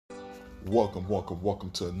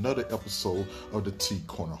Welcome to another episode of the T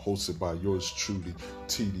Corner, hosted by yours truly,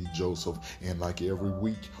 TD Joseph. And like every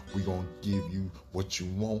week, we're going to give you what you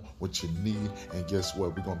want, what you need, and guess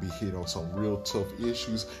what? We're going to be hitting on some real tough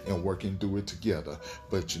issues and working through it together.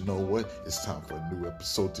 But you know what? It's time for a new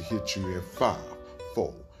episode to hit you in 5,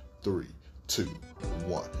 4, 3, 2,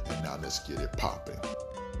 1. And now let's get it popping.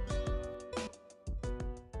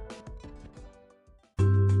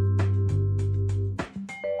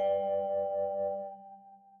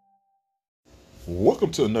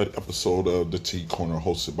 Welcome to another episode of the T Corner,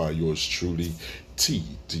 hosted by yours truly,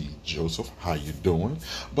 T.D. Joseph. How you doing?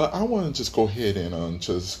 But I want to just go ahead and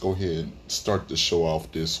start the show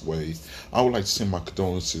off this way. I would like to send my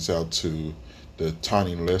condolences out to the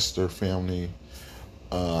Tony Lester family.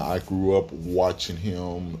 I grew up watching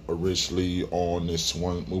him originally on this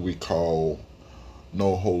one movie called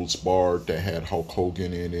No Holds Barred that had Hulk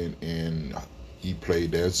Hogan in it, and he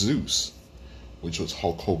played as Zeus, which was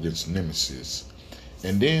Hulk Hogan's nemesis.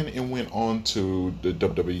 And then it went on to the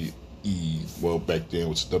WWE, well, back then it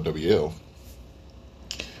was WWF,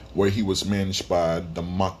 where he was managed by the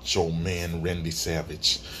Macho Man Randy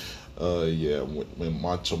Savage. When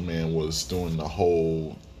Macho Man was doing the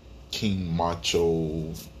whole King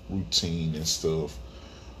Macho routine and stuff.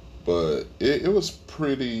 But it was a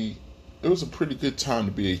pretty good time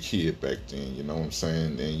to be a kid back then, you know what I'm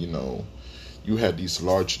saying? And you had these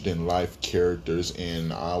larger than life characters,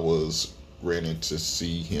 and I was ready to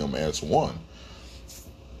see him as one.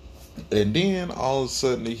 And then all of a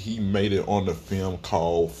sudden he made it on the film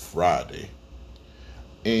called Friday.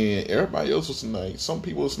 And everybody else was like, some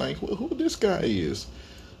people was like, well, who this guy is?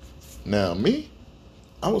 Now me,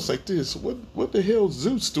 I was like this, what the hell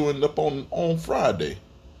Zeus doing up on Friday?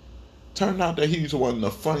 Turned out that he's one of the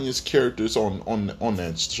funniest characters on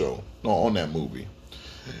that show, no, on that movie.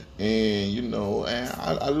 And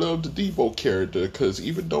I love the Debo character because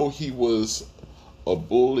even though he was a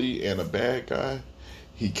bully and a bad guy,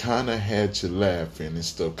 he kind of had you laughing and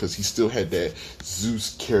stuff because he still had that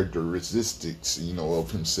Zeus characteristics,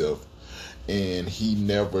 of himself. And he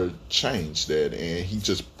never changed that, and he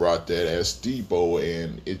just brought that as Debo,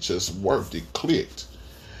 and it just worked. It clicked.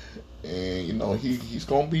 And he's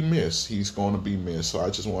gonna be missed. He's gonna be missed. So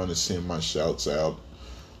I just wanted to send my shouts out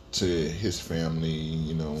to his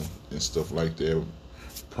family, and stuff like that,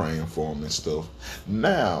 praying for him and stuff.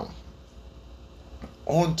 Now,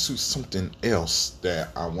 on to something else that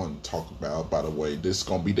I want to talk about. By the way, this is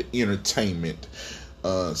going to be the entertainment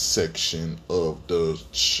section of the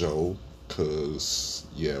show, because,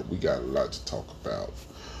 we got a lot to talk about.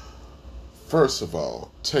 First of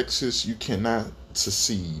all, Texas, you cannot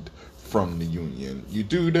secede from the Union. You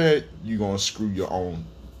do that, you're going to screw your own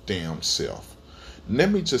damn self.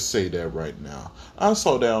 Let me just say that right now. I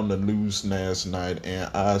saw that on the news last night,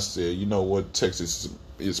 and I said, you know what, Texas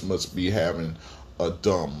must be having a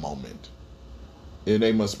dumb moment. And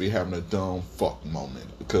they must be having a dumb fuck moment.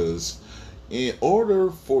 Because in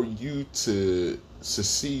order for you to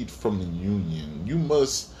secede from the Union, you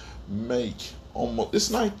must make almost,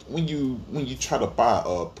 it's like when you try to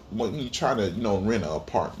when you try to, rent an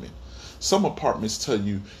apartment. Some apartments tell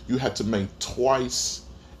you have to make twice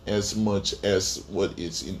as much as what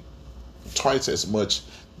is in, twice as much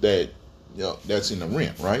that's in the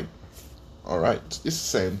rent, right? All right, it's the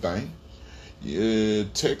same thing.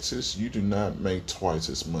 Texas, you do not make twice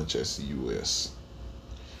as much as the U.S.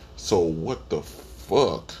 So what the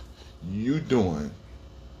fuck you doing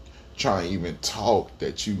trying to even talk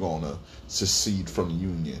that you gonna secede from the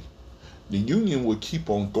Union? The Union will keep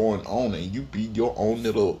on going on, and you be your own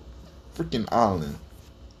little freaking island.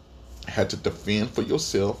 Had to defend for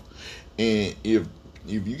yourself. And if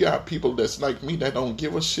you got people that's like me that don't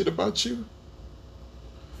give a shit about you,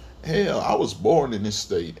 hell, I was born in this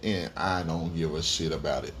state and I don't give a shit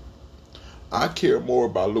about it. I care more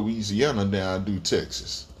about Louisiana than I do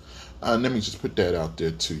Texas. Let me just put that out there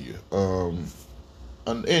to you. And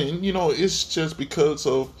it's just because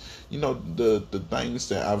of the things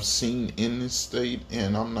that I've seen in this state,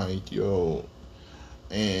 and I'm like,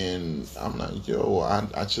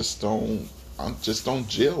 I just don't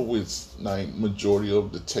gel with like majority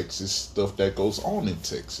of the Texas stuff that goes on in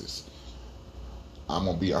Texas. I'm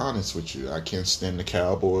gonna be honest with you. I can't stand the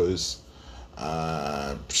Cowboys.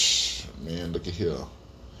 Man, look at here.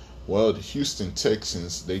 Well, the Houston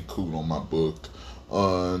Texans, they cool on my book.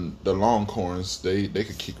 The Longhorns, they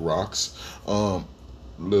could kick rocks.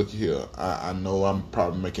 Look here. I know I'm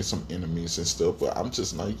probably making some enemies and stuff, but I'm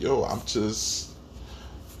just like, I'm just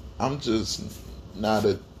not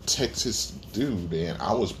a Texas dude, and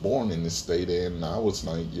I was born in this state, and I was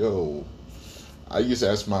like, I used to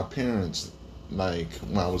ask my parents, like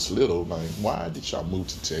when I was little, like why did y'all move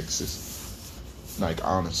to Texas? Like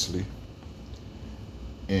honestly.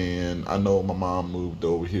 And I know my mom moved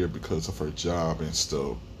over here because of her job and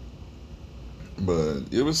stuff. But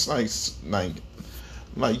it was like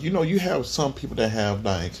you have some people that have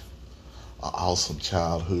like an awesome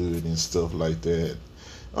childhood and stuff like that.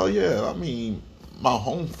 Oh yeah, I mean my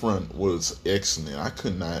home front was excellent. I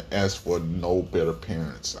could not ask for no better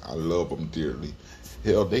parents. I love them dearly.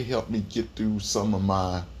 Hell, they helped me get through some of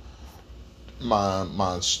my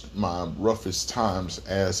roughest times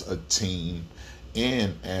as a teen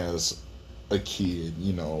and as a kid,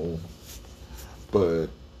 But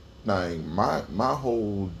like my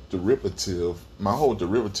whole derivative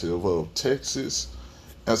of Texas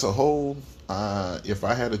as a whole, if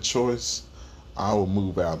I had a choice, I would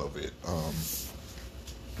move out of it.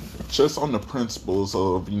 Just on the principles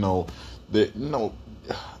of that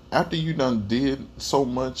after you done did so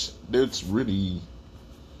much, there's really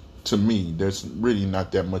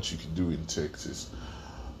not that much you can do in Texas.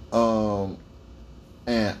 Um,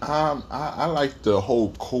 and I like the whole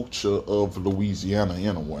culture of Louisiana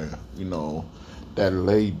in a way, that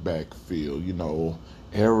laid back feel,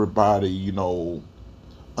 everybody,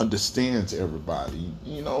 understands everybody.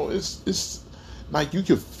 It's like you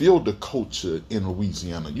could feel the culture in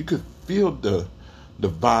Louisiana. You could feel the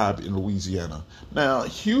vibe in Louisiana. Now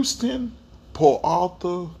Houston, Port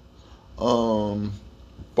Arthur, um,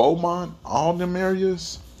 Beaumont, all them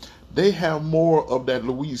areas, they have more of that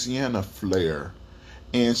Louisiana flair.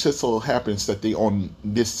 And it just so happens that they on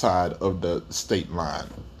this side of the state line.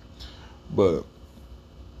 But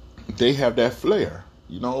they have that flair.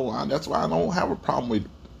 That's why I don't have a problem with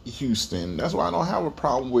Houston. That's why I don't have a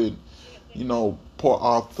problem with, Port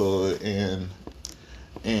Arthur and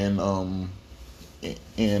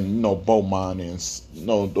Beaumont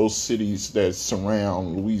and those cities that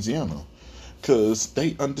surround Louisiana, because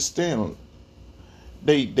they understand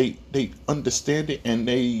it and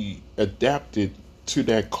they adapted to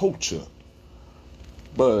that culture.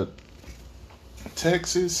 But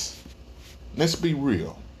Texas, let's be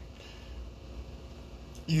real.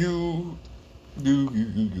 You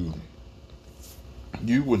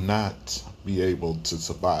you would not be able to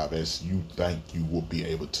survive as you think you will be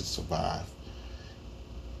able to survive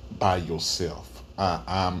by yourself.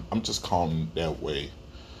 I'm just calling it that way.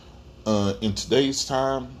 In today's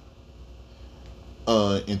time,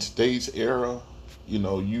 in today's era,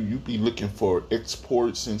 you be looking for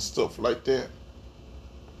exports and stuff like that,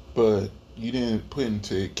 but you didn't put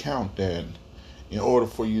into account that in order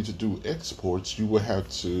for you to do exports, you would have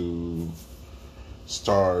to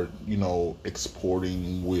start,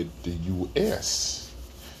 exporting with the U.S.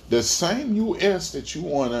 The same U.S. that you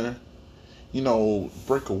want to,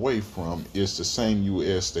 break away from is the same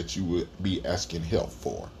U.S. that you would be asking help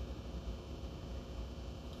for.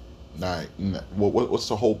 Now, what's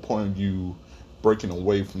the whole point of you breaking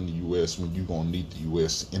away from the U.S. when you're gonna need the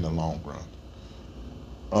U.S. in the long run?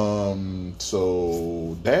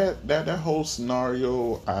 So that whole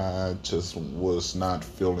scenario, I just was not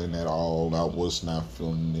feeling at all. I was not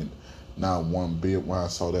feeling it, not one bit when I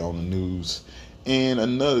saw that on the news. And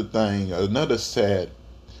another thing, another sad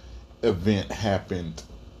event happened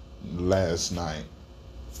last night.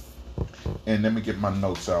 And let me get my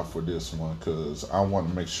notes out for this one because I want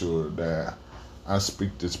to make sure that I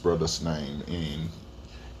speak this brother's name in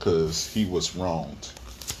because he was wronged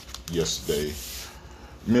yesterday.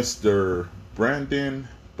 Mr. Brandon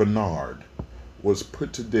Bernard was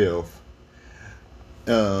put to death.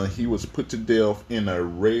 He was put to death in a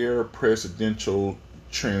rare presidential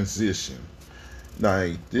transition.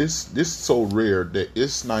 Like this is so rare that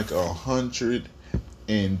it's like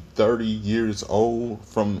 130 years old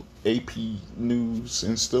from AP News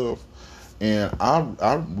and stuff. And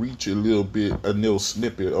I'll read you a little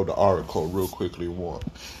snippet of the article real quickly, one,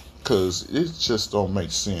 because it just don't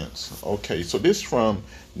make sense. Okay, so this from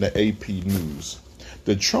the AP News.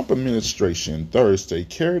 The Trump administration Thursday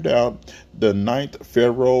carried out the ninth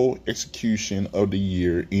federal execution of the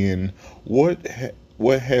year in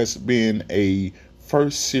what has been a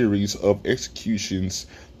first series of executions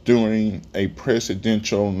during a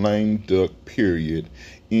presidential lame duck period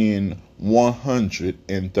in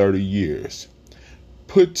 130 years,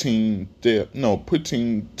 putting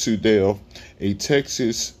to death a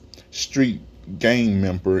Texas street gang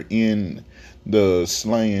member in the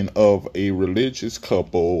slaying of a religious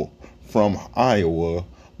couple from Iowa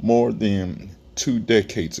more than 2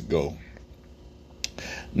 decades ago.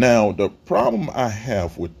 Now, the problem I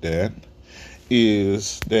have with that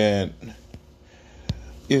is the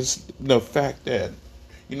fact that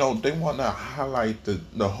they want to highlight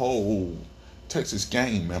the whole Texas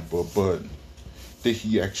gang member, but Did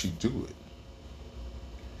he actually do it?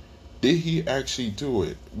 Did he actually do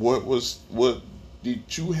it? What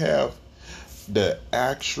did you have the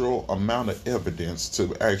actual amount of evidence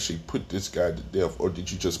to actually put this guy to death, or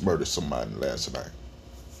did you just murder somebody last night?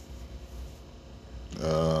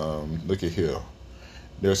 Look at here.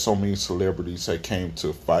 There's so many celebrities that came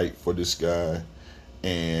to fight for this guy,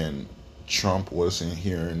 and Trump wasn't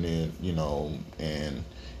hearing it, and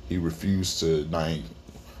he refused to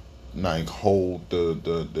hold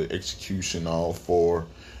the execution off for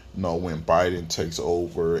when Biden takes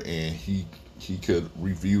over, and he could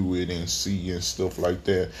review it and see and stuff like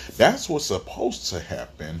that. That's what's supposed to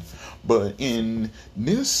happen. But in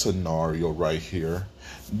this scenario right here,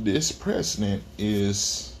 this president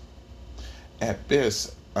is at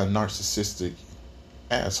best a narcissistic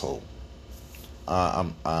asshole.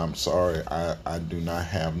 I'm sorry. I do not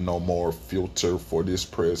have no more filter for this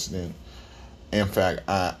president. In fact,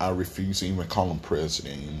 I refuse to even call him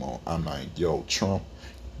president anymore. I'm like, yo, Trump,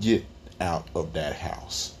 get out of that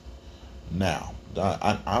house. Now,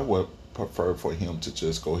 I would prefer for him to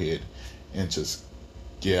just go ahead and just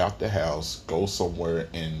get out the house, go somewhere,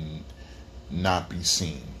 and not be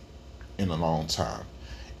seen in a long time.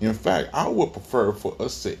 In fact, I would prefer for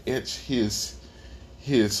us to etch his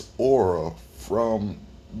aura from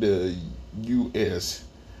the U.S.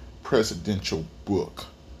 presidential book.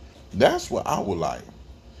 That's what I would like.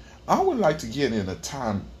 I would like to get in a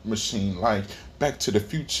time machine like Back to the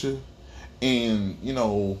Future, and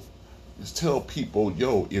just tell people,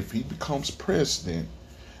 yo, if he becomes president,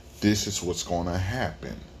 this is what's going to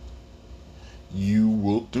happen. You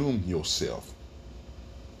will doom yourself.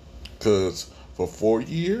 Because for 4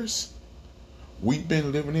 years, we've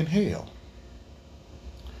been living in hell.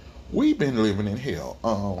 We've been living in hell.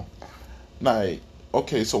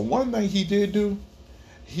 Okay, so one thing he did do,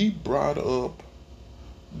 he brought up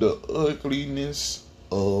the ugliness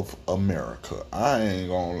of America. I ain't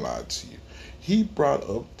gonna lie to you. He brought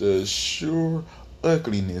up the sure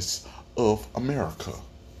ugliness of America.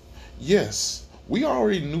 Yes, we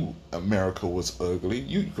already knew America was ugly.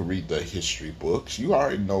 You can read the history books. You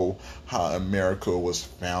already know how America was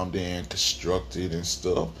founded and constructed and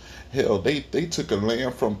stuff. Hell, they took a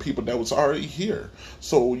land from people that was already here.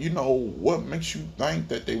 So, what makes you think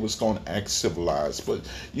that they was going to act civilized? But,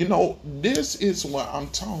 this is what I'm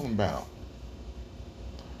talking about.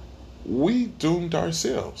 We doomed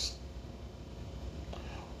ourselves.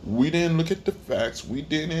 We didn't look at the facts. We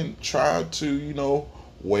didn't try to,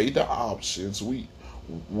 weigh the options.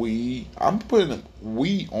 I'm putting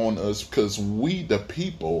we on us because we, the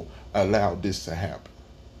people, allowed this to happen.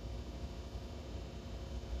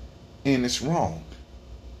 And it's wrong.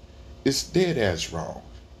 It's dead ass wrong.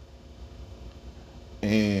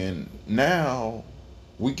 And now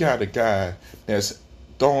we got a guy that's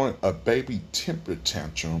throwing a baby temper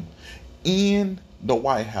tantrum in the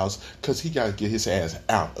White House because he got to get his ass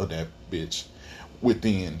out of that bitch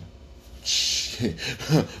within. Shit.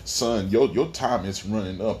 Son, your time is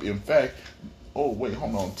running up. In fact, oh wait,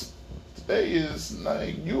 hold on. Today is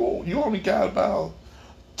like you only got about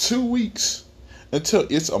 2 weeks until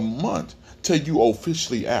it's a month till you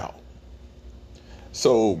officially out.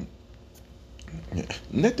 So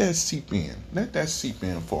let that seep in. Let that seep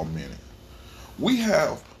in for a minute. We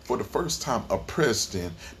have, for the first time, a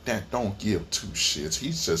president that don't give two shits.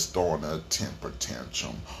 He's just throwing a temper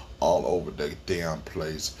tantrum all over the damn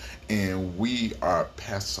place, and we are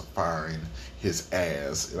pacifying his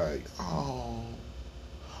ass like, oh,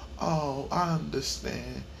 I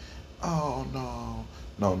understand. Oh,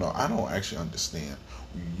 no, I don't actually understand.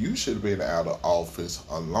 You should have been out of office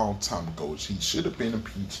a long time ago. He should have been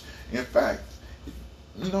impeached. In fact,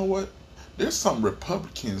 you know what? There's some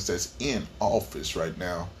Republicans that's in office right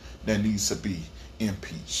now that needs to be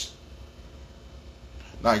impeached.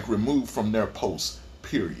 Like, removed from their post,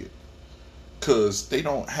 period. Because they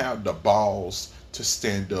don't have the balls to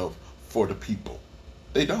stand up for the people.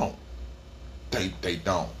 They don't. They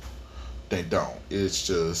don't. They don't. It's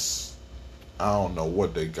just, I don't know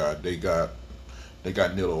what they got. They got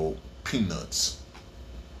little peanuts.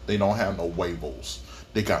 They don't have no wavels.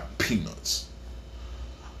 They got peanuts.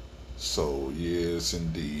 So, yes,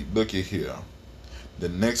 indeed. Look at here. The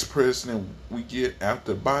next president we get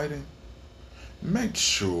after Biden, make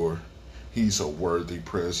sure he's a worthy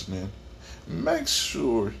president. Make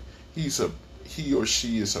sure he or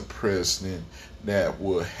she is a president that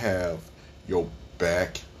will have your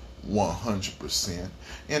back 100%.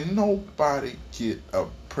 And nobody get a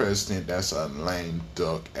president that's a lame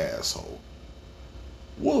duck asshole.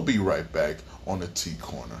 We'll be right back on the T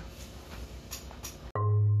Corner.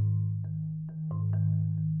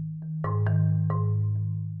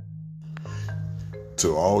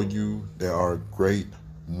 To all you that are great,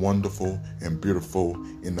 wonderful, and beautiful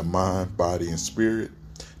in the mind, body, and spirit,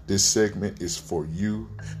 this segment is for you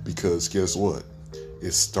because guess what?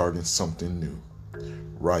 It's starting something new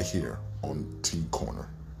right here on T Corner.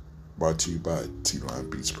 Brought to you by T Line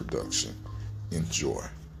Beats Production. Enjoy.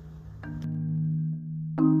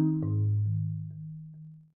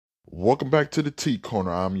 Welcome back to the T Corner.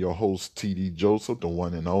 I'm your host, TD Joseph, the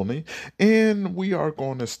one and only. And we are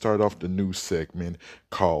going to start off the new segment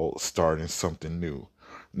called Starting Something New.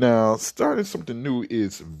 Now, starting something new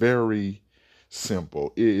is very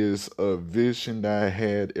simple. It is a vision that I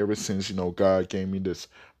had ever since, God gave me this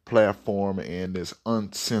platform and this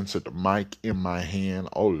uncensored mic in my hand.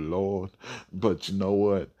 Oh Lord. But you know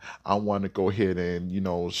what? I want to go ahead and,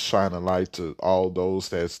 shine a light to all those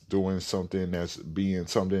that's doing something, that's being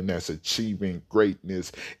something, that's achieving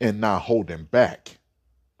greatness and not holding back.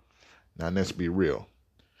 Now let's be real.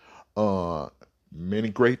 Many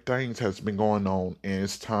great things has been going on, and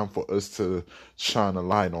it's time for us to shine a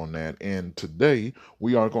light on that. And today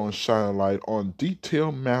we are going to shine a light on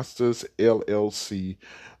Detail Masters LLC,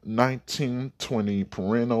 1920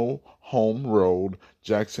 Perennial Home Road,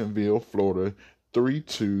 Jacksonville, Florida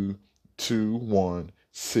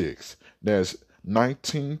 32216. That's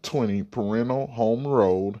 1920 Perennial Home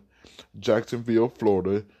Road, Jacksonville,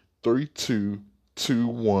 Florida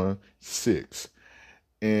 32216.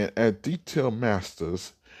 And at Detail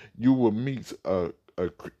Masters, you will meet an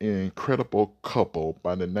incredible couple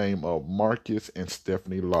by the name of Marcus and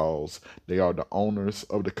Stephanie Laws. They are the owners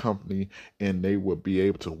of the company, and they will be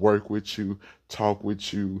able to work with you, talk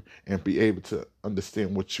with you, and be able to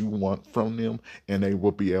understand what you want from them, and they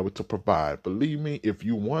will be able to provide. Believe me, if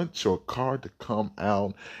you want your car to come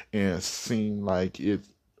out and seem like it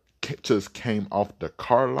just came off the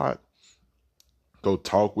car lot, go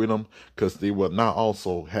talk with them, because they will not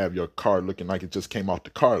also have your car looking like it just came off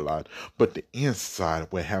the car lot, but the inside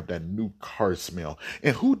will have that new car smell.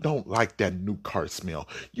 And who don't like that new car smell?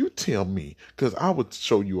 You tell me, because I would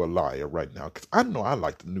show you a liar right now, because I know I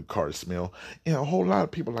like the new car smell, and a whole lot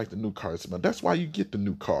of people like the new car smell. That's why you get the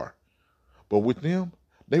new car. But with them,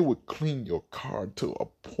 they would clean your car to a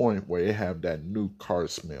point where it have that new car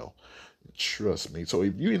smell. Trust me. So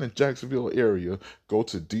if you're in the Jacksonville area, go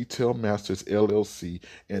to Detail Masters LLC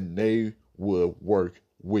and they will work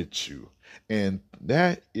with you. And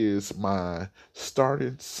that is my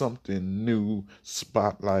starting something new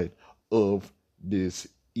spotlight of this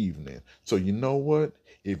evening. So you know what?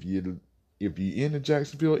 If you're in the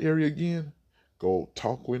Jacksonville area again, go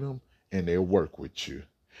talk with them and they'll work with you.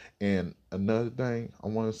 And another thing I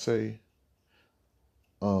want to say,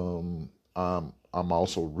 I'm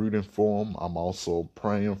also rooting for them. I'm also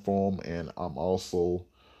praying for them, and I'm also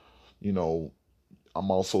there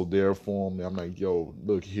for them. I'm like, yo,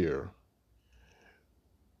 look here.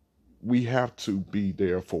 We have to be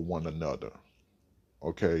there for one another.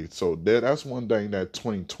 Okay, so that's one thing that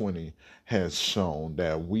 2020 has shown,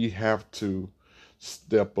 that we have to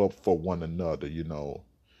step up for one another.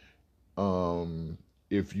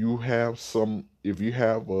 If you have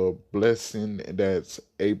a blessing that's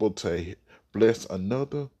able to bless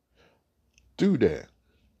another, do that.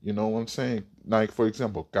 You know what I'm saying? Like, for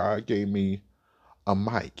example, God gave me a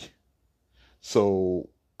mic. So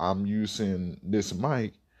I'm using this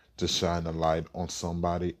mic to shine a light on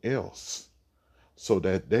somebody else so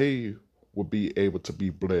that they will be able to be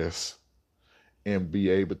blessed and be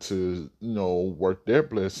able to, work their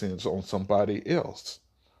blessings on somebody else.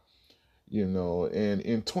 And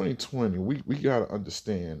in 2020, we got to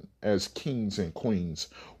understand, as kings and queens,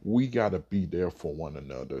 we got to be there for one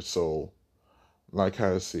another. So, like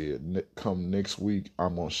I said, come next week,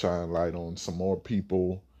 I'm going to shine light on some more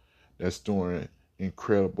people that's doing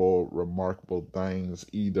incredible, remarkable things,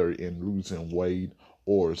 either in losing weight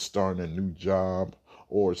or starting a new job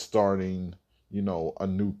or starting, a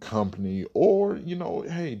new company, or,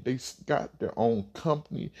 hey, they got their own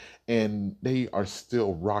company and they are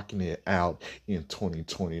still rocking it out in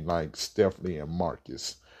 2020, like Stephanie and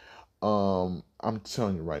Marcus. I'm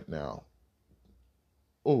telling you right now,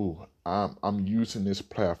 I'm using this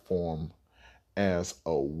platform as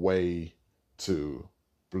a way to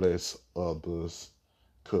bless others,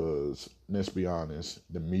 because let's be honest,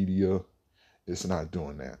 the media is not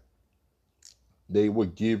doing that. They will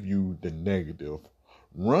give you the negative,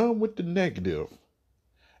 run with the negative,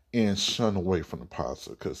 and shun away from the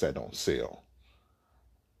positive, because that don't sell.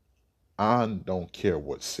 I don't care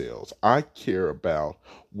what sells. I care about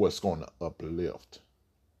what's going to uplift.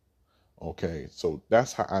 Okay, so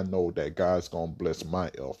that's how I know that God's going to bless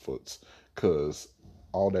my efforts, because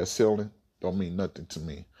all that selling don't mean nothing to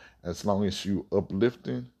me. As long as you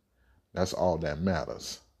uplifting, That's all that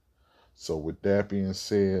matters. So, with that being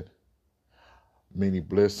said, many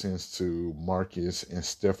blessings to Marcus and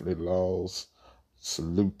Stephanie Laws.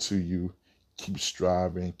 Salute to you. Keep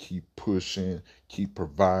striving, keep pushing, keep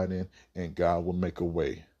providing, and God will make a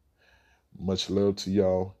way. Much love to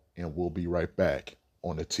y'all, and we'll be right back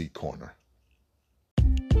on the T Corner.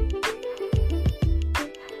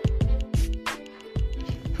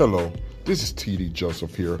 Hello, this is TD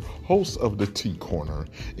Joseph here, host of the T Corner.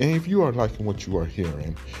 And if you are liking what you are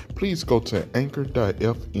hearing, please go to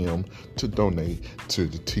anchor.fm to donate to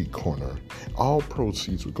the T Corner. All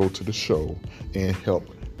proceeds will go to the show and help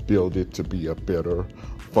build it to be a better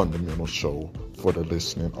fundamental show for the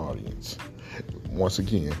listening audience. Once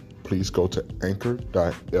again, please go to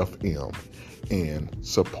anchor.fm and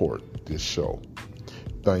support this show.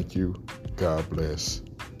 Thank you. God bless.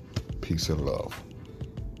 Peace and love.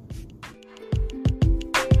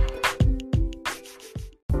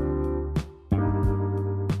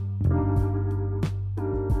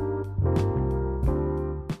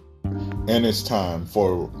 And it's time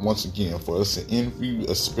for, once again, for us to interview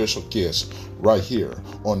a special guest right here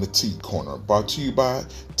on the T Corner, brought to you by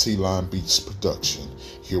T-Line Beats Production.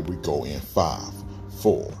 Here we go in 5,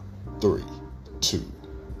 4, 3, 2,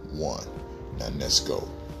 1. Now let's go.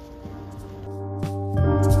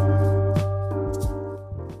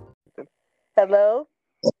 Hello?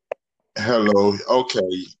 Hello.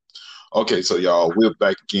 Okay, so y'all, we're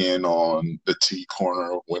back again on the T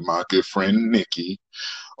Corner with my good friend Nikki.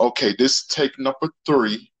 Okay, this is take number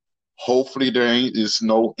 3. Hopefully there is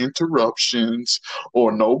no interruptions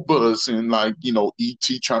or no buzzing like,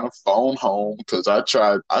 ET trying to phone home, because I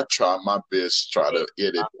tried my best to try to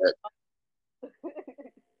edit that.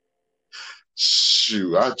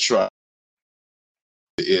 Shoot, I tried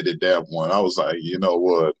to edit that one. I was like, you know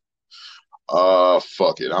what?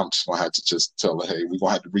 Fuck it. I'm just gonna have to just tell her, hey, we're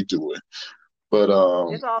gonna have to redo it. But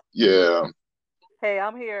It's all. yeah. Hey,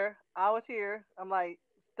 I'm here. I was here. I'm like,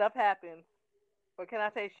 stuff happens. What can I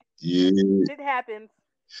say? Yeah. Shit happens.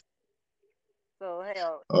 So,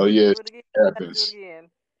 hell, Oh yeah, do it again. it Have to do it happens. again.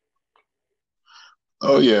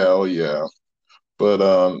 Oh yeah. But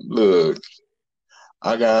look,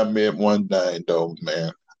 I gotta admit one thing though,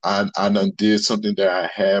 man. I done did something that I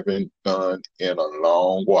haven't done in a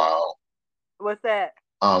long while. What's that?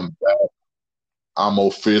 I'm back. I'm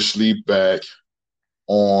officially back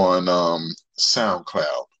on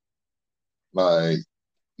SoundCloud. Like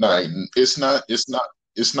like it's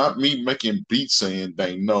not me making beats or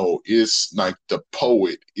anything. No, it's like the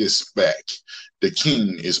poet is back. The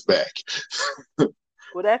king is back.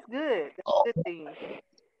 Well, that's good. That's Oh, a good thing.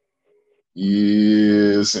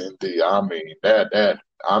 yes, indeed. I mean that.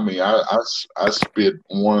 I mean, I spit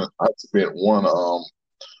one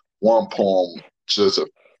poem just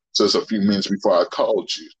a few minutes before I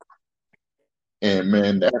called you, and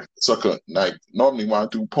man, that sucker. Like normally when I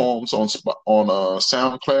do poems on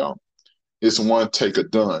SoundCloud, it's one take a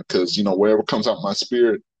done, because wherever comes out my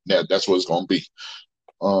spirit, that's what it's gonna be.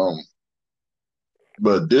 Um,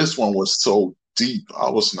 but this one was so deep. I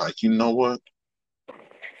was like, you know what?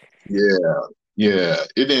 Yeah, yeah.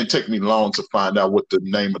 It didn't take me long to find out what the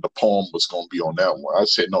name of the poem was gonna be on that one. I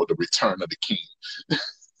said, no, the Return of the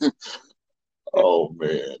King. Oh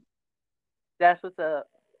man, That's what's up.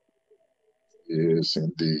 yes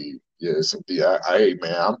indeed, yes indeed. Hey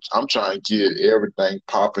man, I'm trying to get everything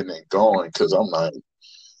popping and going, because I'm like,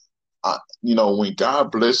 when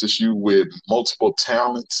God blesses you with multiple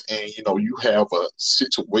talents, and you have a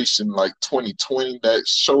situation like 2020 that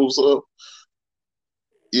shows up,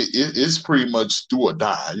 it's pretty much do or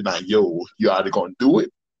die. You're like, yo, you either gonna do it.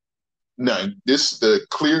 Now, this is the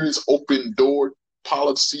clearest open door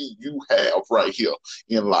policy you have right here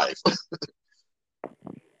in life.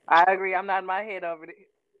 I agree. I'm not in my head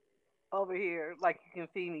over here like you can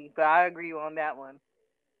see me, but I agree on that one.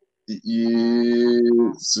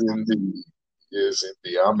 Yes, indeed. Yes,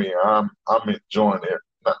 indeed. I mean, I'm enjoying it.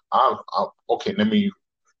 Now, okay. Let me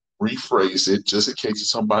rephrase it, just in case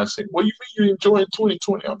somebody say, "What do you mean you enjoying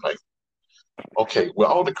 2020?" I'm like, okay, with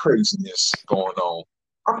all the craziness going on,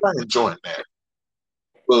 I'm not enjoying that,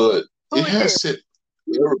 but it Who is? has set,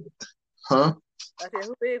 huh? I said,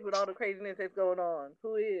 who is with all the craziness that's going on?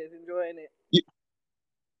 Who is enjoying it?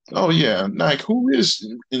 Oh yeah, like who is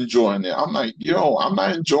enjoying it? I'm like, yo, I'm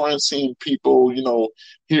not enjoying seeing people,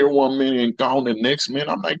 here one minute and gone the next minute.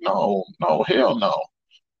 I'm like, no, no, hell no.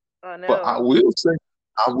 I But know.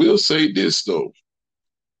 I will say this though.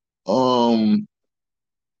 Um,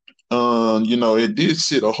 it did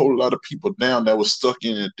sit a whole lot of people down that was stuck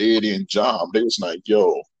in a dead end job. They was like,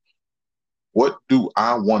 yo, what do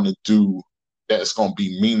I want to do that's gonna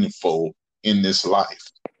be meaningful in this life?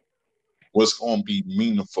 what's going to be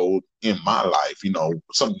meaningful in my life,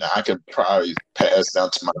 something that I can probably pass down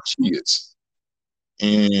to my kids.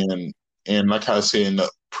 And like I said in the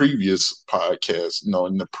previous podcast,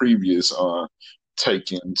 in the previous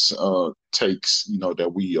takes,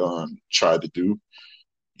 that we tried to do,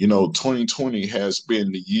 2020 has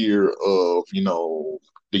been the year of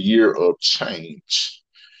change.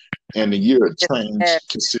 And the year of change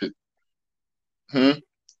consists. I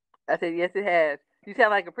said, yes, it has. You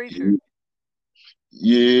sound like a preacher.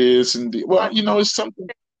 Yes, indeed. Well, it's something.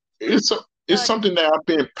 It's something that I've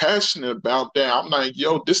been passionate about. That I'm like,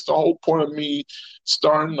 yo, this is the whole point of me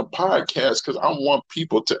starting the podcast, because I want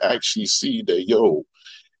people to actually see that, yo,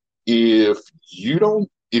 if you don't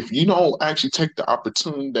actually take the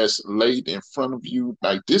opportunity that's laid in front of you,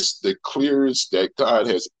 like this, the clearest that God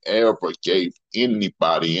has ever gave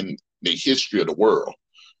anybody in the history of the world.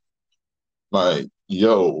 Like,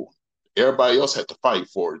 yo, everybody else had to fight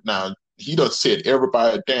for it. Now, he done set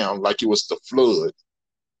everybody down like it was the flood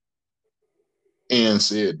and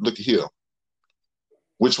said, look here,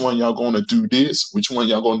 which one y'all going to do this? Which one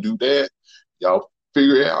y'all going to do that? Y'all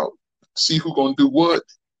figure it out. See who going to do what.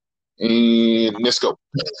 And let's go.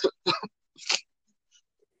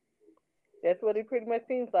 That's what it pretty much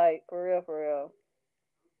seems like, for real, for real.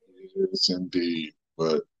 Yes, indeed.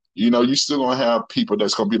 But, you still going to have people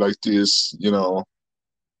that's going to be like this,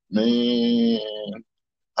 man,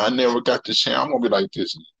 I never got the chance. I'm going to be like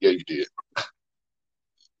this. Yeah, you did.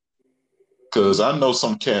 Because I know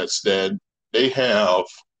some cats that they have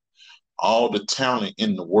all the talent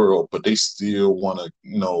in the world, but they still want to,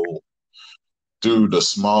 do the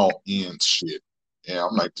small end shit. And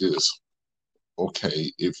I'm like this.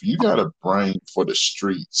 Okay, if you got a brain for the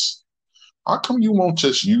streets, how come you won't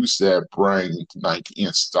just use that brain like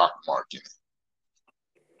in stock marketing?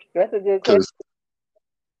 That's a good question. Because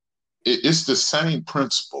it's the same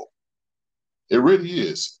principle. It really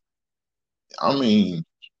is. I mean,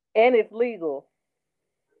 and it's legal.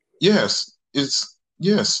 Yes, it's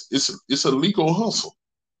a legal hustle.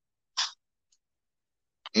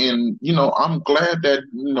 And I'm glad that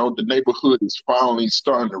the neighborhood is finally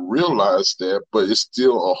starting to realize that, but it's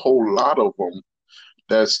still a whole lot of them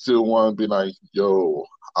that still want to be like, yo,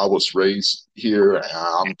 I was raised here and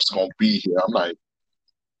I'm just gonna be here. I'm like,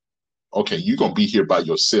 okay, you're gonna be here by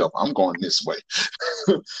yourself. I'm going this way.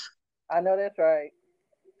 I know that's right.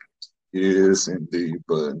 Yes, indeed.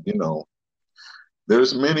 But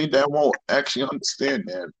there's many that won't actually understand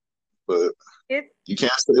that, but you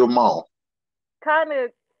can't say them all. Kind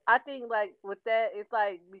of, I think, like, with that, it's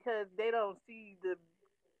like, because they don't see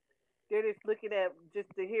they're just looking at just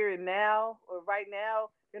the here and now, or right now.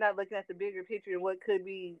 They're not looking at the bigger picture and what could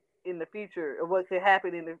be in the future, or what could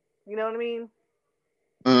happen you know what I mean?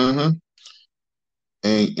 Mm-hmm.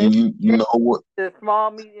 And you know what? The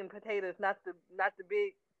small meat and potatoes, not the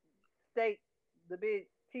big steak, the big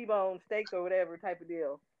T-bone steak or whatever type of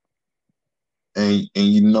deal. And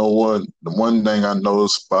you know what? The one thing I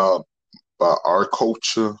noticed about our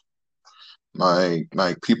culture, like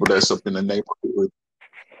people that's up in the neighborhood,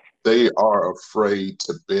 they are afraid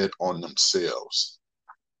to bet on themselves.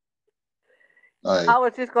 Like, I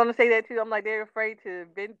was just gonna say that too. I'm like, they're afraid to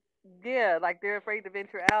they're afraid to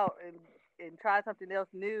venture out and try something else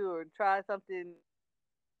new, or try something.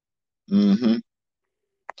 Mm-hmm.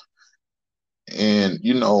 And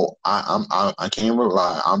I can't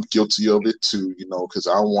lie, I'm guilty of it too, because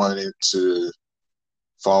I wanted to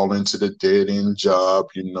fall into the dead end job,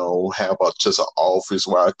 have just an office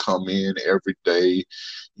where I come in every day,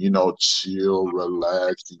 chill,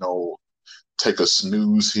 relax, take a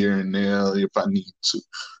snooze here and there if I need to,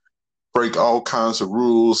 break all kinds of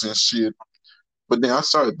rules and shit. But then I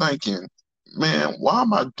started thinking, man, why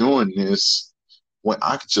am I doing this when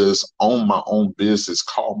I could just own my own business,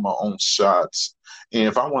 call my own shots? And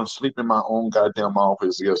if I want to sleep in my own goddamn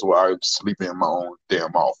office, guess what? I sleep in my own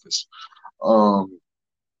damn office.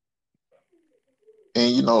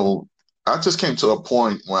 And I just came to a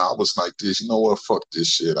point where I was like this, you know what, fuck this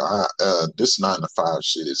shit. This 9 to 5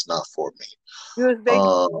 shit is not for me. You was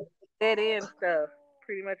basically dead end stuff,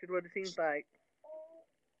 pretty much is what it seems like.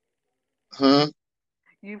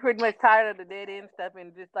 You pretty much tired of the dead end stuff,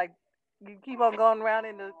 and just like you keep on going around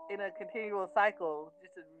in a continual cycle.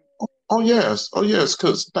 Oh yes,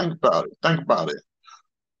 because think about it.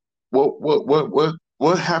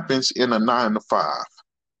 What happens in a 9 to 5?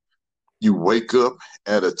 You wake up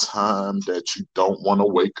at a time that you don't want to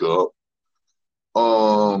wake up.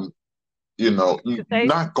 You're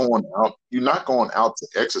not going out. You're not going out to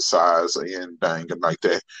exercise or anything like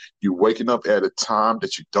that. You're waking up at a time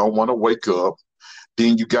that you don't want to wake up.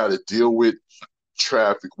 Then you got to deal with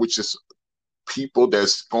traffic, which is people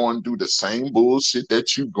that's going through the same bullshit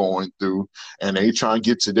that you going through, and they try to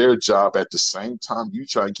get to their job at the same time you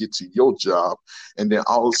try to get to your job, and then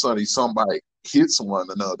all of a sudden somebody hits one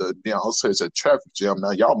another. Then all of a sudden it's a traffic jam.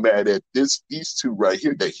 Now y'all mad at these two right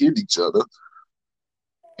here that hit each other,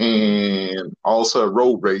 and also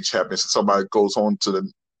road rage happens. Somebody goes onto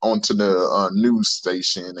the news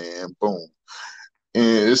station, and boom.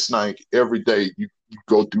 And it's like every day you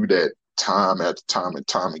go through that time after time and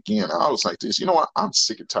time again. I was like this, you know what? I'm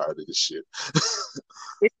sick and tired of this shit.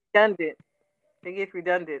 It's redundant. It gets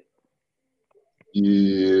redundant.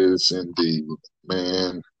 Yes, indeed,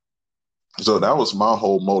 man. So that was my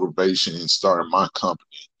whole motivation in starting my company.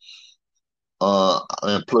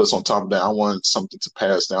 And plus, on top of that, I wanted something to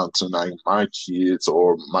pass down to like my kids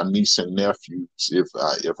or my niece and nephews.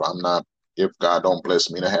 If God don't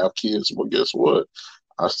bless me to have kids, well, guess what?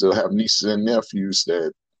 I still have nieces and nephews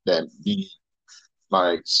that need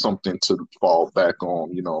like something to fall back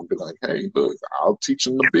on. Be like, hey, look, I'll teach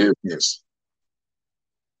them the business.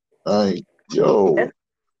 Like, yo, That's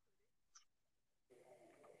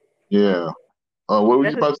yeah. What were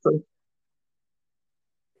you that's a, about to say?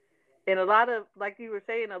 and a lot of, like you were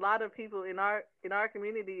saying, a lot of people in our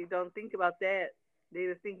community don't think about that.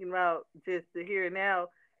 They're just thinking about just the here and now,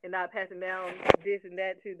 and not passing down this and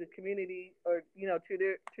that to the community, or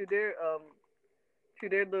to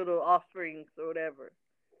their little offsprings or whatever.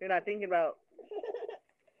 They're not thinking about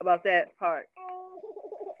that part.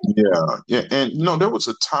 Yeah, yeah, and there was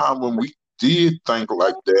a time when we did think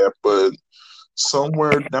like that, but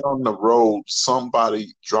somewhere down the road,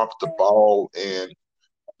 somebody dropped the ball, and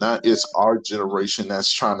now it's our generation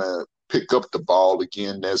that's trying to pick up the ball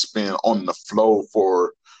again. That's been on the flow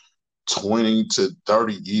for 20 to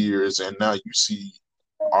 30 years, and now you see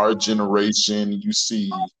our generation. You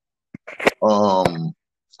see um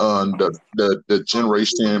the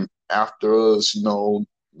generation after us.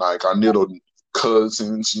 Like our little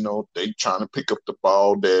cousins. They trying to pick up the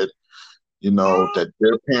ball that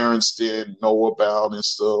their parents didn't know about and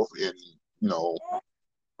stuff, and you know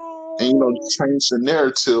change the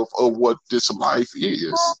narrative of what this life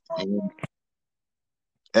is. And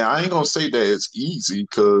I ain't gonna say that it's easy,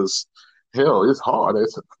 because hell, it's hard.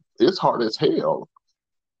 It's hard as hell,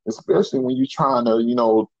 especially when you're trying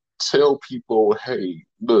to tell people, hey,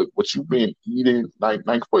 look, what you've been eating. Like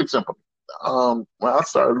for example, when I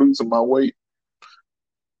started losing my weight,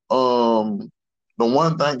 um the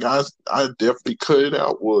one thing I definitely cut it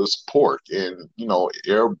out was pork. And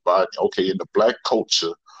everybody, okay, in the black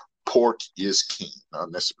culture, pork is king.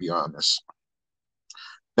 Let's be honest.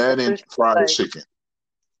 That and Especially fried like, chicken.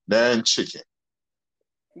 That and chicken.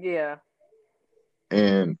 yeah,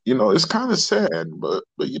 And it's kind of sad, but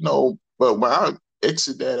when I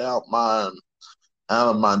exit that out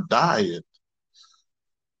of my diet,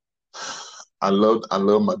 I love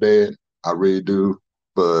my dad. I really do.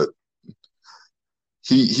 But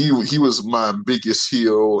he was my biggest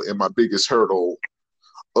heel and my biggest hurdle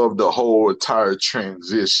of the whole entire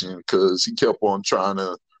transition, because he kept on trying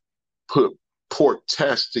to put pork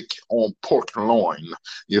tastic on pork loin,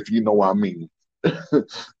 if you know what I mean. hmm.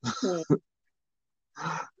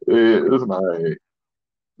 It's like,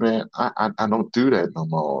 man, I don't do that no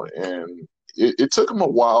more. And it took him a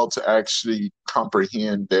while to actually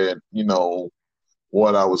comprehend that,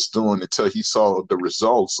 what I was doing, until he saw the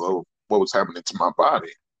results of what was happening to my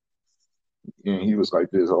body. And he was like,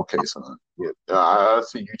 this, okay, son. Yeah, I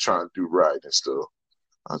see you trying to do right and stuff.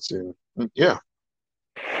 I said, yeah.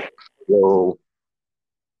 So,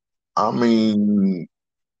 I mean,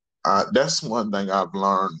 that's one thing I've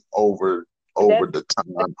learned over And over the that's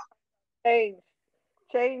time. change.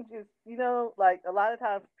 Change is, like a lot of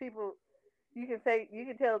times people, you can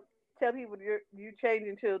tell people you change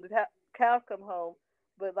until the cows come home,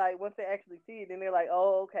 but like once they actually see it, then they're like,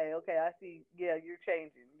 oh, okay, okay, I see. Yeah, you're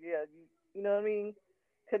changing. Yeah, you know what I mean?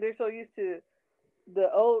 Because they're so used to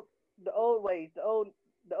the old the old ways, the old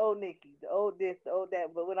Nikki, the old this, the old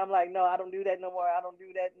that. But when I'm like, no, I don't do that no more. I don't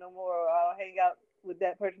do that no more. Or I don't hang out with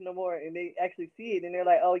that person no more, and they actually see it, and they're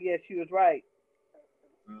like, oh yeah, she was right.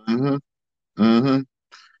 Hmm. Hmm.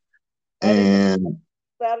 That is And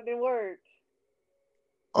louder than words.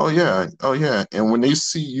 oh yeah, oh yeah. And when they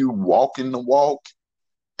see you walking the walk,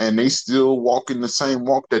 and they still walking the same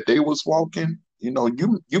walk that they was walking, you don't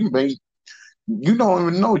even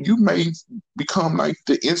know, you may become like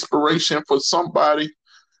the inspiration for somebody.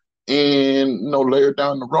 And later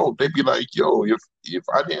down the road, they be like, yo, if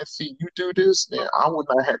I didn't see you do this, then I would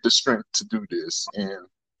not have the strength to do this. And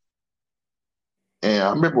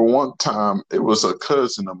I remember one time, it was a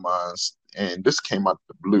cousin of mine, and this came out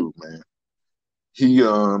the blue, man. He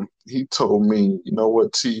told me, you know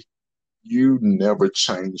what, T? you never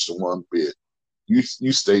changed one bit.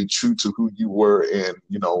 You stayed true to who you were, and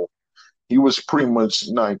he was pretty much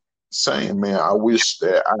like saying, "Man, I wish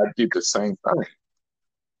that I did the same thing."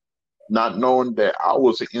 Not knowing that I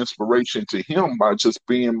was an inspiration to him by just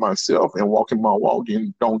being myself and walking my walk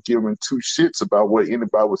and don't giving two shits about what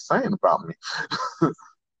anybody was saying about me.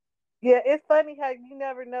 Yeah, it's funny how you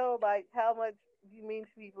never know like how much you mean to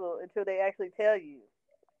people until they actually tell you.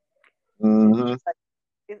 It's Hmm. like,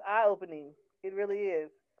 it's eye opening. It really is.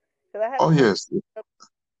 Cause I had a Oh friend. yes.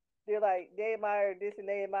 They're like they admire this and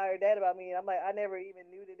they admire that about me, and I'm like I never even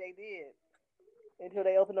knew that they did until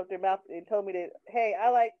they opened up their mouth and told me that hey I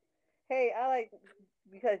like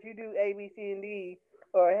because you do A B C and D,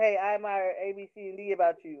 or hey I admire A B C and D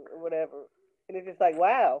about you or whatever, and it's just like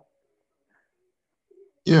wow.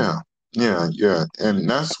 Yeah. Yeah. Yeah. And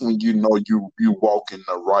that's when you walk in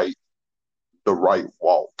the right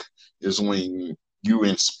walk is when you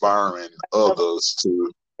inspiring others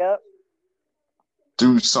to Yep.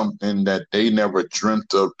 do something that they never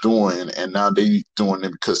dreamt of doing, and now they doing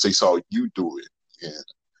it because they saw you do it.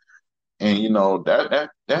 And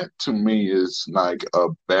that to me is like a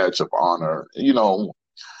badge of honor.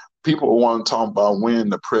 People want to talk about winning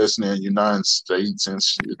the president of the United States and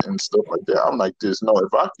shit and stuff like that. I'm like this. No,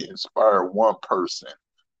 if I can inspire one person,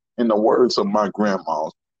 in the words of my grandma,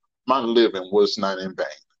 my living was not in vain.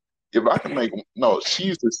 If I can make no, she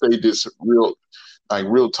used to say this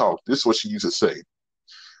real talk. This is what she used to say.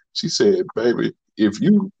 She said, "Baby, if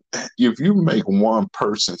you make one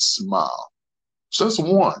person smile, just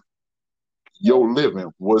one, your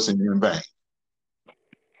living wasn't in vain."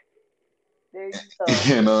 There you go.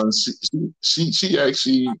 And she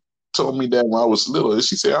actually told me that when I was little.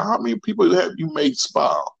 She said, "How many people have you made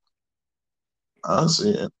smile?" I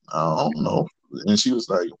said, "I don't know." And she was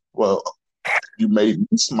like, "Well, you made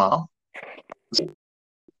me smile."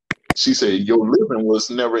 She said, "Your living was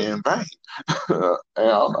never in vain." And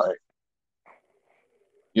I'm like,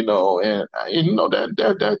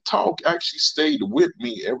 that talk actually stayed with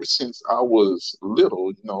me ever since I was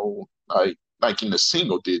little. Like in the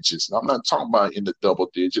single digits. I'm not talking about in the double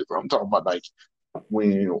digits. I'm talking about like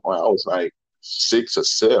when I was like 6 or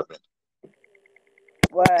 7,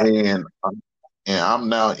 Wow. and I'm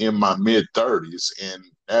now in my mid 30s, and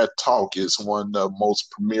that talk is one of the most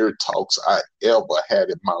premier talks I ever had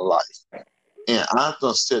in my life. And I've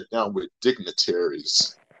done sat down with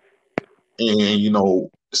dignitaries and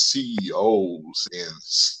CEOs and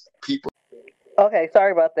people. Okay,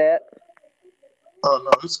 sorry about that. Oh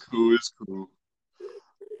no, it's cool, it's cool.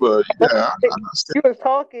 But yeah, I said, You was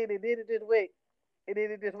talking and then it just went, and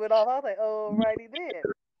then it just went off. I was like, oh, righty then.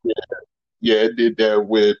 yeah, yeah, it did that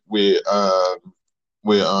with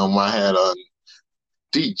I had a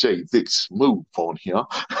DJ Vic Smooth on here.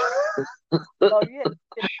 Oh, you had to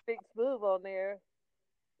get a big smooth on there.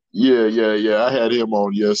 Yeah, yeah, yeah. I had him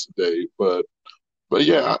on yesterday, but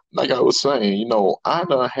yeah, like I was saying, I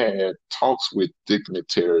done had talks with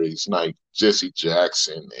dignitaries like Jesse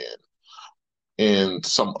Jackson and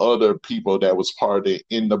some other people that was part of the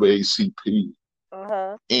NAACP, Uh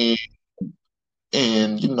huh. and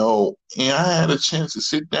and I had a chance to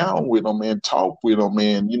sit down with them and talk with them,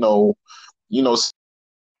 and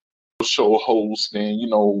show hosts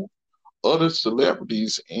and other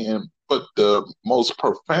celebrities, and but the most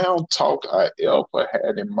profound talk I ever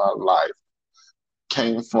had in my life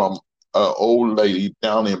came from an old lady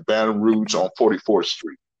down in Baton Rouge on 44th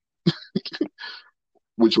Street,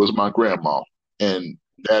 which was my grandma. And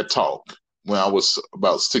that talk, when I was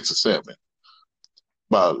about 6 or 7,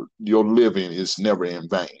 about your living is never in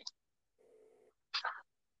vain.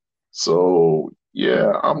 So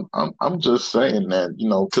yeah, I'm just saying that,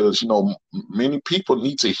 because many people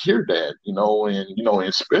need to hear that, and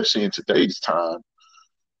especially in today's time,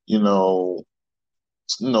 you know,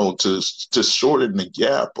 to shorten the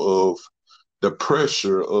gap of the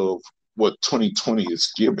pressure of what 2020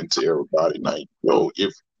 is giving to everybody. Like,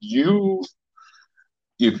 you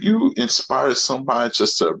if you inspire somebody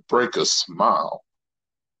just to break a smile,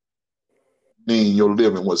 then your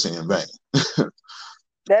living was in vain.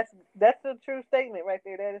 That's a true statement right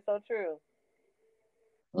there. That is so true.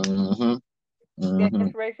 Hmm. Be an Hmm.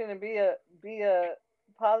 inspiration and be a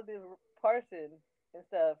positive person and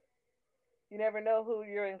stuff. You never know who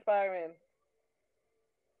you're inspiring.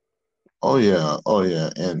 Oh yeah, oh yeah,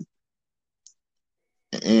 and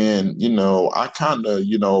I kind of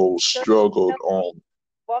So, struggled on.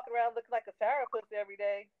 walking around looking like a sourpuss every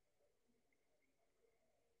day.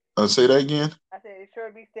 Say that again. I said it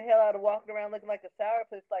sure beats the hell out of walking around looking like a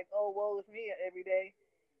sourpuss, like oh woe is me every day.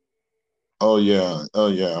 Oh yeah, oh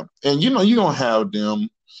yeah, and you're gonna have them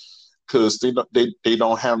because they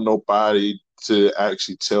don't have nobody to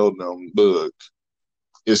actually tell them, look,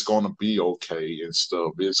 it's gonna be okay and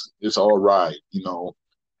stuff. It's all right,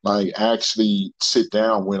 Like actually sit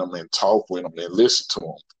down with them and talk with them and listen to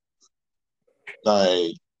them.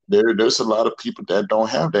 Like there's a lot of people that don't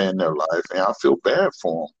have that in their life, and I feel bad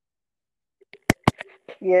for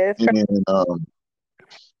Yeah, them. And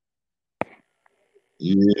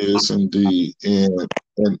yes, indeed, and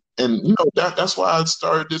that's why I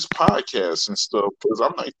started this podcast and stuff because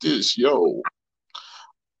I'm like this, yo.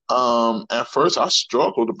 At first I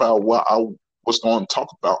struggled about what I was going to talk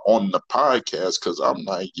about on the podcast because I'm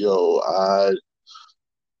like, yo, I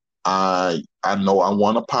know I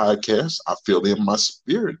want a podcast. I feel in my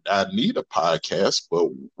spirit I need a podcast, but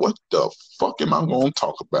what the fuck am I going to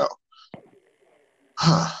talk about?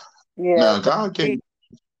 yeah. Now God gave.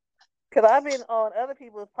 Because I've been on other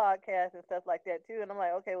people's podcasts and stuff like that too, and I'm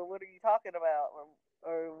like, okay, well, what are you talking about,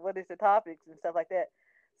 or what is the topics and stuff like that.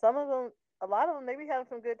 Some of them, a lot of them, maybe have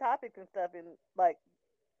some good topics and stuff, and like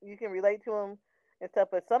you can relate to them and stuff.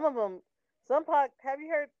 But some of them, have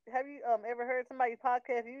you ever heard somebody's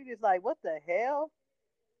podcast? And you just like, what the hell?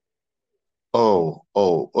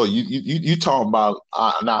 You talking about?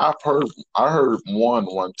 Now I heard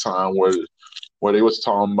one time where they was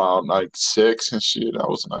talking about like sex and shit. I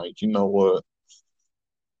was like, you know what?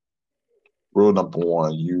 Rule number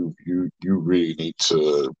one, you really need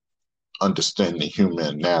to understand the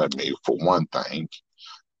human anatomy for one thing.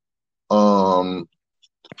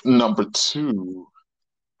 Number two,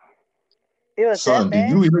 It was that son, do bad?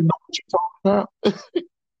 you even know what you're talking about?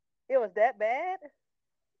 It was that bad?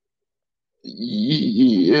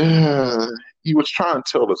 Yeah, he was trying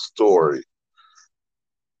to tell a story,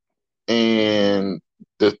 and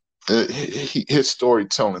the, his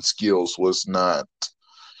storytelling skills was not,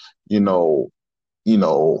 you know,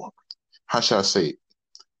 how should I say,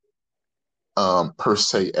 per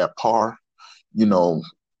se at par. You know,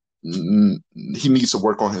 he needs to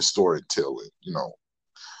work on his storytelling.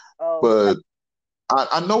 Oh, But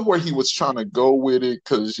I know where he was trying to go with it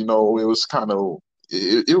because it was kind of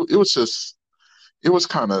it was just it was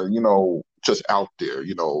kind of just out there,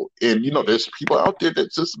 and there's people out there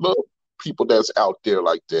that just love people that's out there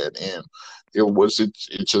like that, and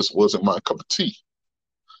it just wasn't my cup of tea.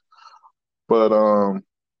 But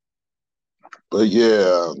but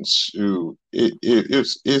yeah, shoot,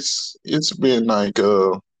 it's been like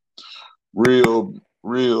a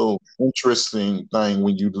real interesting thing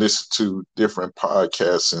when you listen to different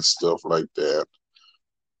podcasts and stuff like that.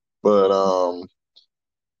 But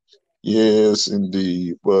yes,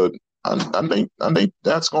 indeed. But I think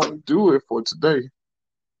that's going to do it for today.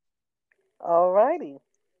 alrighty.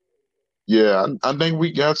 Yeah, I think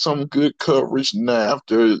we got some good coverage now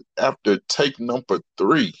after take number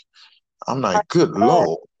 3. I'm like, good Oh,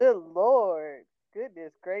 lord. good Lord.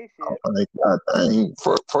 Goodness gracious. I'm like, God dang.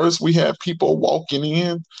 First we had people walking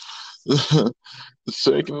in.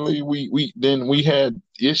 Secondly, we had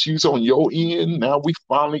issues on your end. Now we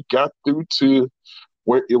finally got through to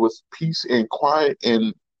where it was peace and quiet,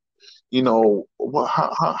 and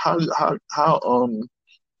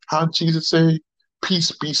how Jesus say,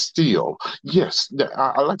 peace be still. Yes,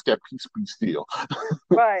 I like that, peace be still.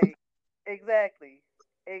 Right. Exactly.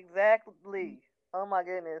 Exactly. Oh my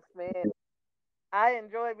goodness, man. I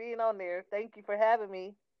enjoy being on there. Thank you for having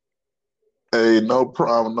me. Hey, no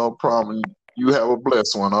problem, no problem. You have a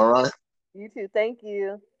blessed one, all right? You too. Thank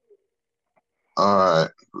you. All right,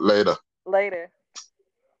 later. Later.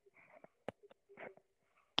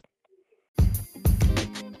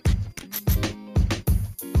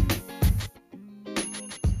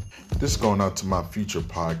 This going out to my future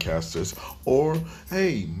podcasters, or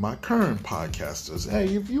hey, my current podcasters.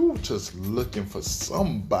 Hey, if you just looking for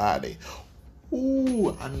somebody,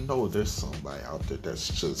 ooh, I know there's somebody out there that's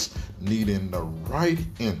just needing the right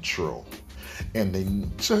intro, and they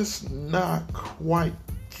just not quite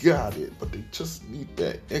got it, but they just need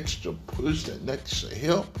that extra push, that extra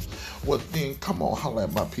help. Well, then come on, holla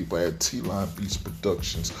at my people at T-Line Beats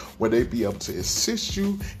Productions, where they be able to assist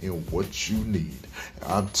you in what you need.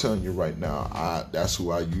 I'm telling you right now, that's who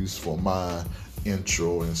I use for my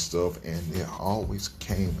intro and stuff, and it always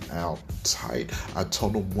came out tight. I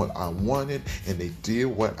told them what I wanted, and they did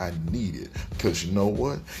what I needed. Because you know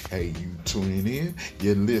what? Hey, you tuning in,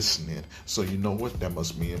 you're listening. So you know what? That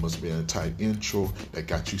must mean it must be a tight intro that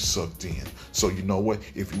got you sucked in. So you know what?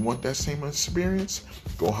 If you want that same experience,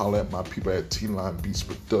 go holler at my people at T-Line Beats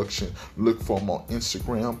Production. Look for them on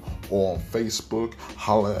Instagram or on Facebook.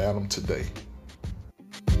 Holler at them today.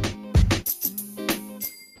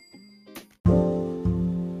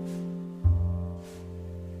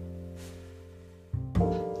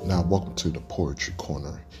 Now, welcome to the Poetry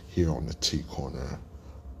Corner here on the T Corner,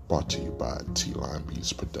 brought to you by T Line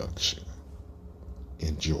Beats Production.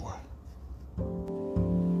 Enjoy.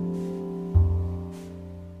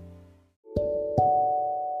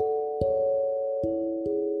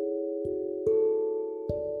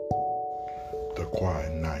 The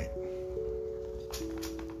quiet night.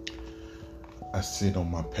 I sit on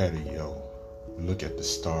my patio, look at the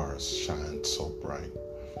stars shine so bright,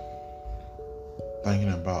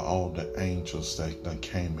 thinking about all the angels that done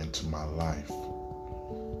came into my life.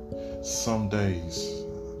 Some days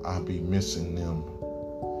I'll be missing them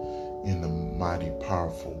in a mighty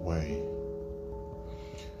powerful way.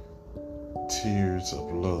 Tears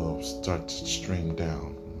of love start to stream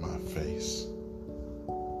down my face.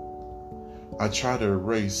 I try to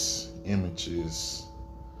erase images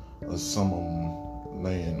of some of them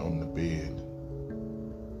laying on the bed,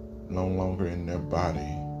 no longer in their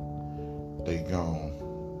body. They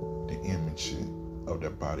gone, the image of their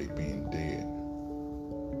body being dead.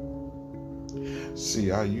 See,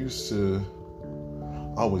 I used to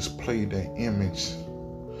always play that image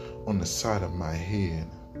on the side of my head,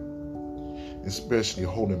 especially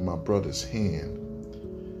holding my brother's hand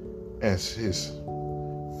as his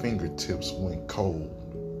fingertips went cold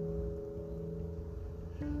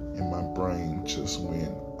and my brain just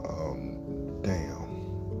went, damn,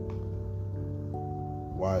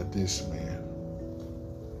 why this man?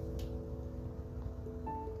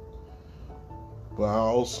 But I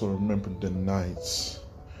also remember the nights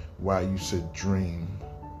where I used to dream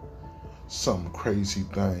some crazy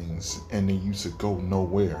things and they used to go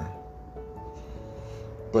nowhere.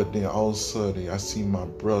 But then all of a sudden I see my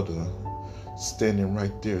brother standing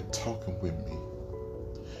right there talking with me,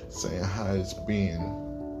 saying how it's been.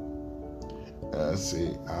 And I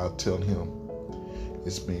said, I'll tell him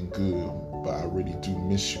it's been good, but I really do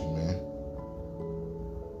miss you, man.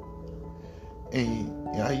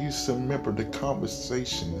 And I used to remember the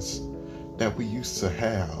conversations that we used to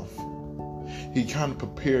have. He kind of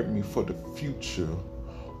prepared me for the future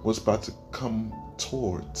was about to come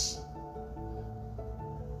towards.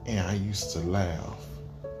 And I used to laugh.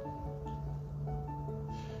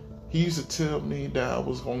 He used to tell me that I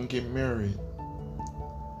was going to get married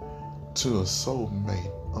to a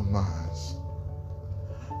soulmate of mine.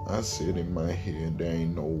 I said in my head, there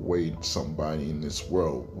ain't no way somebody in this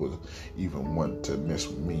world would even want to mess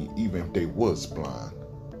with me, even if they was blind.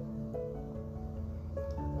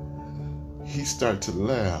 He started to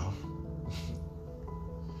laugh,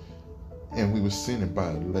 and we were sitting by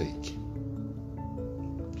a lake.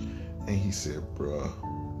 And he said, bruh,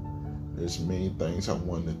 there's many things I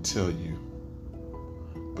wanted to tell you,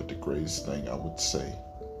 but the greatest thing I would say,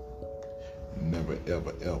 never,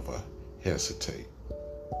 ever, ever hesitate.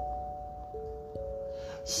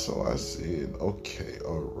 So I said, okay,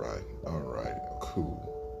 all right, cool.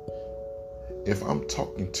 If I'm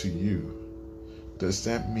talking to you, does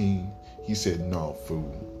that mean? He said, no,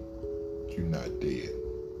 fool, you're not dead.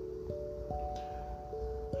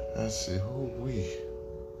 I said, who we?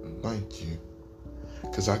 Thank you,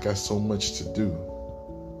 because I got so much to do.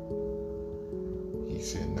 He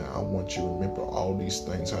said, now I want you to remember all these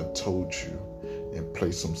things I told you and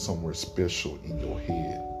place them somewhere special in your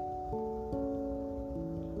head.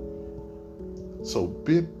 So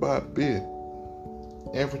bit by bit,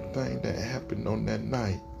 everything that happened on that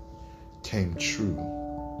night came true.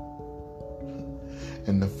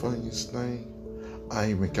 And the funniest thing, I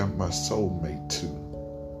even got my soulmate too.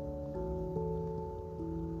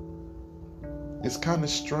 It's kind of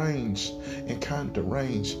strange and kind of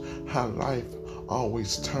deranged how life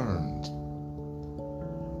always turns.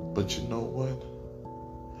 But you know what?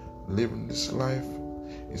 Living this life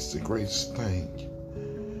is the greatest thing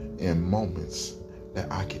and moments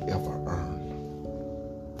that I could ever earn.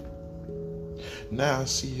 Now I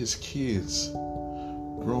see his kids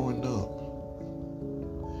growing up,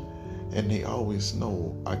 and they always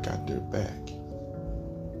know I got their back.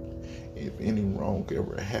 If any wrong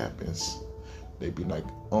ever happens, they be like,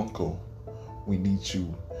 Uncle, we need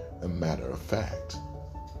you, a matter of fact.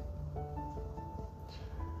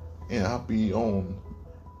 And I'll be on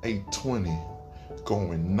 820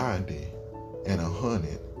 going 90 and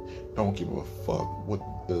 100. Don't give a fuck what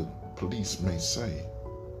the police may say.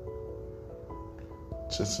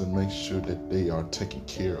 Just to make sure that they are taken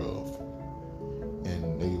care of,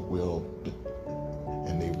 and they will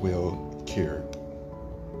care.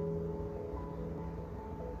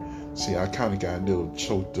 See, I kind of got a little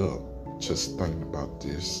choked up just thinking about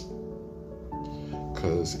this,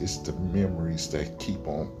 because it's the memories that keep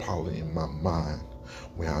on piling in my mind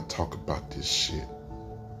when I talk about this shit.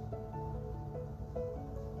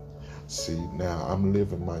 See, now I'm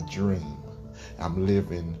living my dream. I'm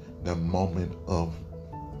living the moment of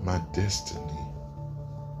my destiny.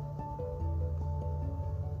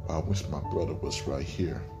 I wish my brother was right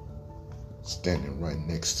here, standing right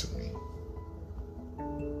next to me,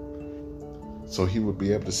 so he would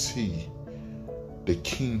be able to see the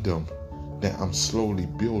kingdom that I'm slowly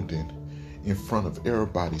building in front of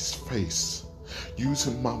everybody's face,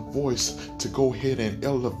 using my voice to go ahead and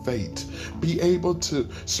elevate, be able to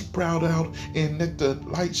sprout out and let the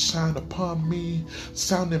light shine upon me,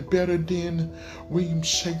 sounding better than William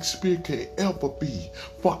Shakespeare could ever be.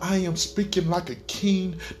 For I am speaking like a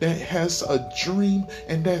king that has a dream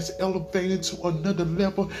and that's elevated to another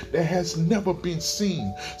level that has never been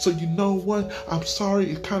seen. So you know what? I'm sorry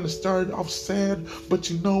it kind of started off sad, but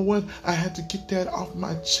you know what? I had to get that off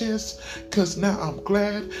my chest, because now I'm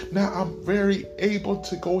glad. Now I'm very able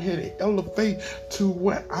to go ahead and elevate to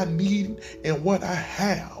what I need and what I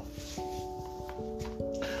have.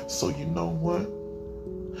 So you know what?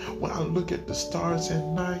 When I look at the stars at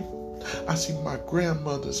night, I see my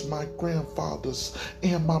grandmothers, my grandfathers,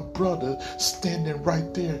 and my brother standing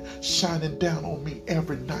right there, shining down on me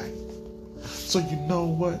every night. So you know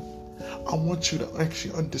what? I want you to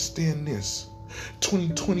actually understand this.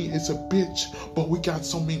 2020 is a bitch, but we got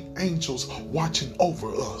so many angels watching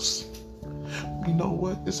over us. You know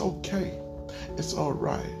what? It's okay. It's all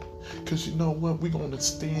right. Because you know what? We're going to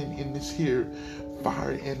stand in this here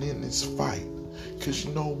fire and in this fight. Because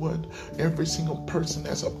you know what? Every single person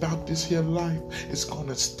that's about this here life is going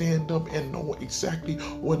to stand up and know exactly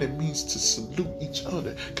what it means to salute each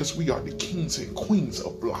other. Because we are the kings and queens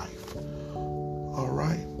of life. All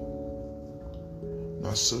right?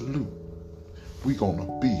 Now salute. We're going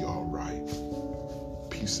to be all right.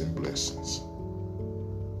 Peace and blessings.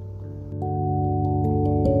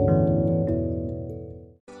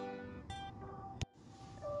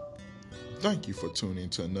 Thank you for tuning in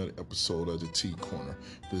to another episode of the T Corner,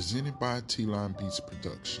 presented by T-Line Beats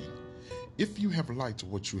Production. If you have liked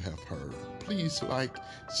what you have heard, please like,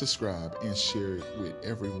 subscribe, and share it with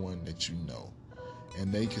everyone that you know.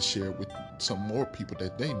 And they can share it with some more people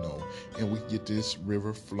that they know, and we get this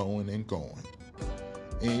river flowing and going.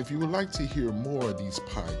 And if you would like to hear more of these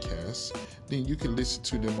podcasts, then you can listen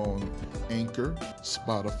to them on Anchor,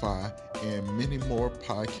 Spotify, and many more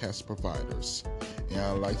podcast providers. And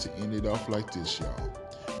I'd like to end it off like this, y'all.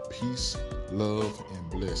 Peace, love, and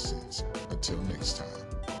blessings. Until next time.